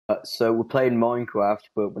So we're playing Minecraft,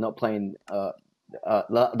 but we're not playing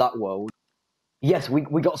that world. Yes,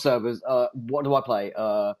 we got servers. What do I play?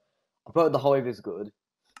 I thought the Hive is good,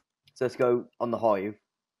 so let's go on the Hive.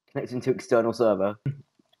 Connecting to external server.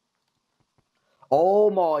 Oh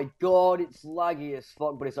my god, it's laggy as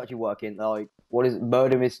fuck, but it's actually working. Like, what is it?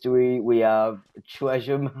 Murder mystery? We have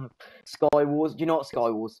treasure map, skywars. Do you know what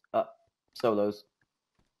skywars? Solos.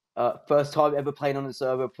 First time ever playing on the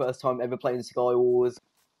server. First time ever playing skywars.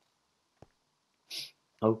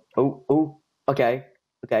 Oh. Okay.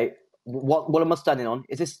 What am I standing on?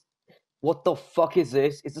 Is this? What the fuck is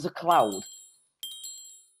this? Is this a cloud?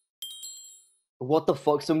 What the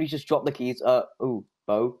fuck? Somebody just dropped the keys.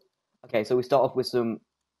 Bow. Okay, so we start off with some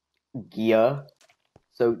gear.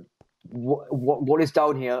 So what is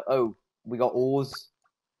down here? Oh, we got ores.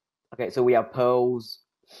 Okay, so we have pearls.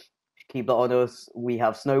 Keep that on us. We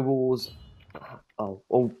have snowballs.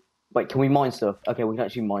 Oh, wait, can we mine stuff? Okay, we can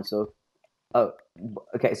actually mine stuff. Oh,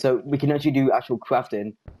 okay, so we can actually do actual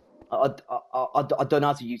crafting. I don't know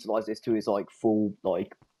how to utilize this to its like full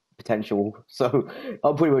like potential. So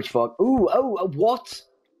I'm pretty much fucked. What?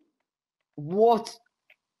 What?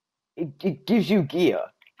 It gives you gear.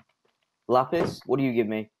 Lapis? What do you give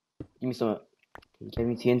me? Give me some. Give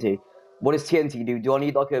me TNT. What does TNT do? Do I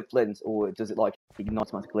need like a flint, or does it like ignite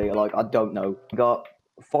automatically? Like I don't know. Got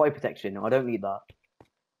fire protection. I don't need that.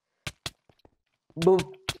 But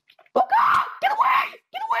fuck off! Get away!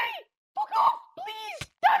 Get away! Fuck off! Please,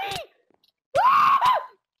 Daddy! Ah!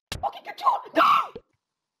 Fucking control! No!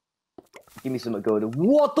 Give me something good.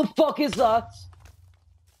 What the fuck is that?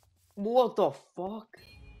 What the fuck?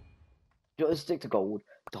 Just stick to gold.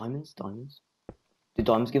 Diamonds? Do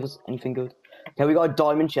diamonds give us anything good? Okay, we got a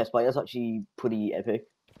diamond chestplate. That's actually pretty epic.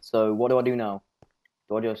 So what do I do now?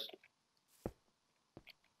 Do I just...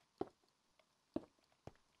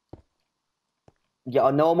 Yeah,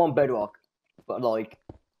 I know I'm on bedrock, but like,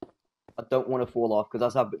 I don't want to fall off because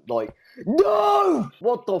that's how, like... No!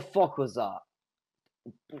 What the fuck was that?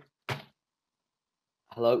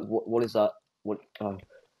 Hello? What is that? What? Oh.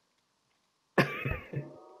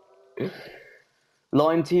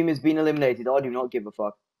 Lime team has been eliminated. I do not give a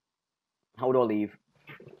fuck. How do I leave?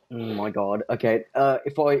 Oh my god. Okay.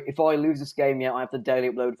 If I lose this game, yeah, I have to daily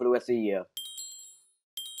upload for the rest of the year.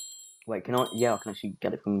 Wait, can I? Yeah, I can actually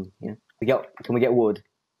get it from here. Can we get wood?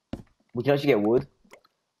 We can actually get wood.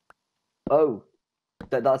 Oh,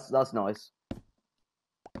 that's nice.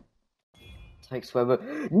 Takes forever.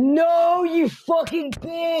 No, you fucking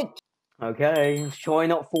bitch! Okay, try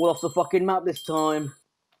not fall off the fucking map this time.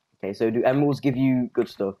 Okay, so do emeralds give you good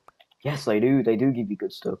stuff? Yes, they do. They do give you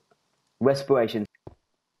good stuff. Respiration.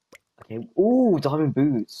 Okay. Ooh, diamond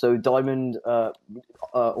boots. So diamond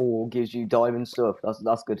ore gives you diamond stuff.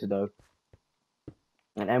 That's good to know.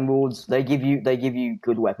 And emeralds, they give you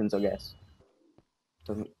good weapons, I guess.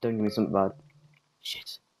 Don't give me something bad.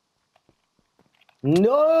 Shit.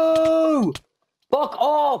 No! Fuck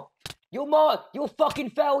off! You're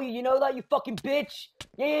fucking failure. You know that, you fucking bitch.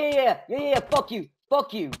 Yeah. Fuck you.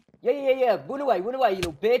 Yeah. Run away, you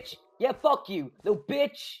little bitch. Yeah, fuck you, little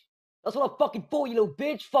bitch. That's what I fucking thought, you little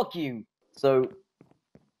bitch. Fuck you. So,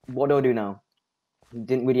 what do I do now? He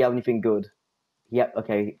didn't really have anything good. Yep.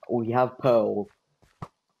 Okay. We have pearl.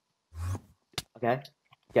 Okay.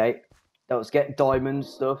 Now let's get diamond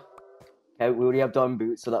stuff. Okay, we already have diamond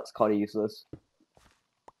boots, so that's kind of useless.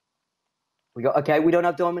 We don't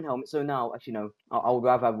have diamond helmet, so now, actually no, I would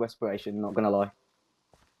rather have respiration, not gonna lie.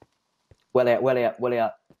 Where they at?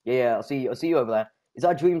 Yeah, I'll see you over there. Is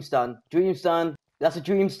that a dream stand? That's a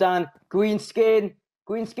dream stand. Green skin,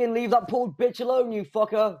 leave that poor bitch alone, you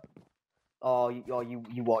fucker. Oh, you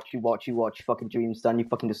watch, fucking dream stand, you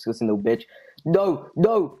fucking disgusting little bitch. No.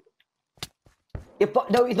 Yeah,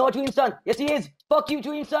 no, he's not a dream stand. Yes, he is. Fuck you,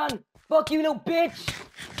 dream stand. Fuck you, little bitch.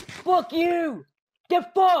 Fuck you.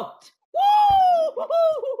 Get fucked. Woo!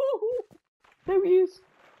 There he is.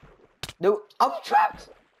 No, I'm trapped.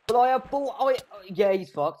 But I have full. Yeah,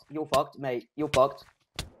 he's fucked. You're fucked, mate. You're fucked.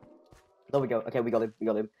 There we go. Okay, we got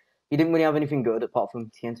him. He didn't really have anything good apart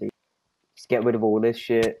from TNT. Just get rid of all this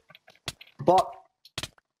shit. Fuck,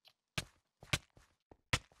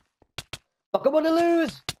 I'm gonna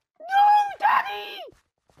lose. No, Daddy.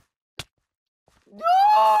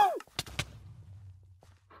 No.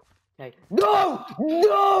 Okay. No!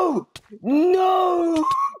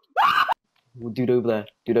 We'll dude over there.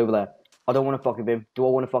 I don't want to fuck with him. Do I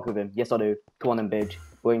want to fuck with him? Yes, I do. Come on then, bitch.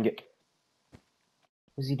 We're gonna get...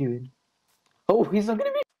 What's he doing? Oh, he's not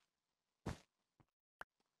gonna be...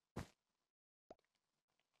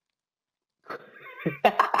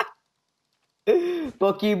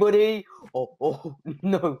 Fuck you, buddy. Oh,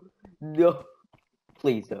 no.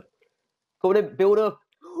 Please, though. Come on in, build up.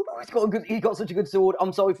 Oh, he got such a good sword.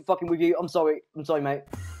 I'm sorry for fucking with you. I'm sorry, mate.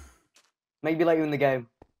 Maybe later in the game.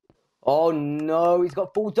 Oh no, he's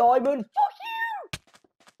got full diamond. Fuck you!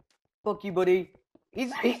 Fuck you, buddy.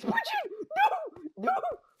 He's pushing. No!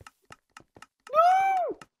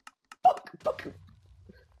 Fuck.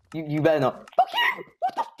 You better not. Fuck you!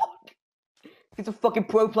 What the fuck? He's a fucking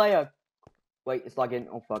pro player. Wait, it's lagging.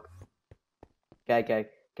 Oh fuck. Okay.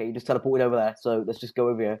 You just teleported over there. So let's just go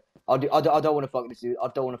over here. I don't want to fuck this dude. I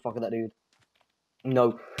don't want to fuck with that dude.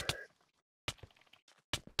 No.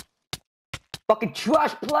 Fucking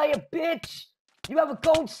trash player, bitch! You have a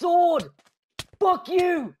gold sword! Fuck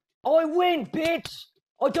you! I win, bitch!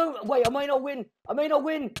 I don't. Wait, I may not win. I may not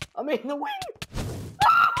win.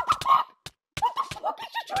 Ah, what the fuck? What the fuck?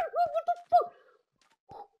 He's just trying. What the fuck?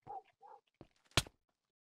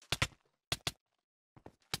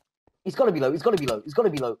 He's gotta be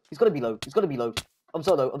low. I'm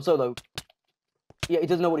so low. Yeah, he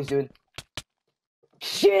doesn't know what he's doing.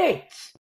 Shit!